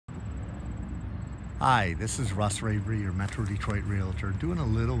Hi, this is Russ Ravery, your Metro Detroit Realtor, doing a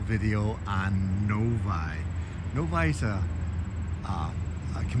little video on Novi. Novi is a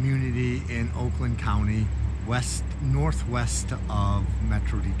community in Oakland County, northwest of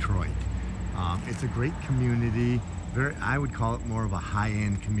Metro Detroit. It's a great community. I would call it more of a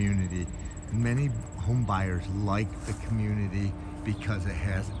high-end community. Many home buyers like the community because it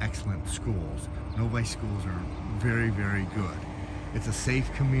has excellent schools. Novi schools are very, very good. It's a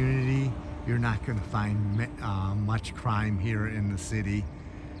safe community. You're not going to find much crime here in the city,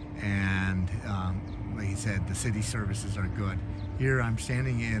 and like I said, the city services are good. Here I'm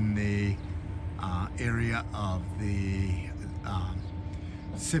standing in the area of the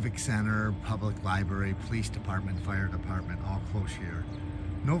Civic Center, Public Library, Police Department, Fire Department, all close here.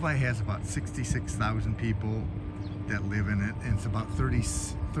 Novi has about 66,000 people that live in it, and it's about 30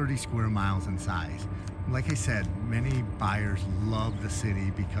 square miles in size. Like I said, many buyers love the city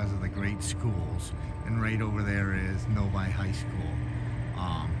because of the great schools, and right over there is Novi High School.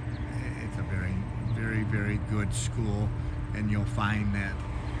 It's a very, very, very good school, and you'll find that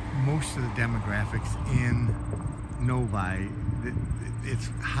most of the demographics in Novi,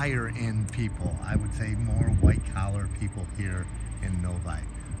 it's higher end people. I would say more white collar people here in Novi.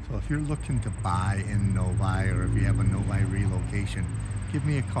 So if you're looking to buy in Novi, or if you have a Novi relocation, give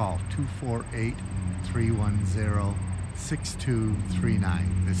me a call,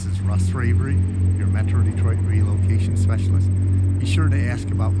 248-310-6239. This is Russ Ravery, your Metro Detroit relocation specialist. Be sure to ask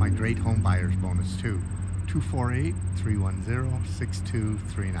about my great home buyers bonus too,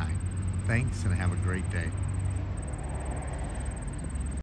 248-310-6239. Thanks, and have a great day.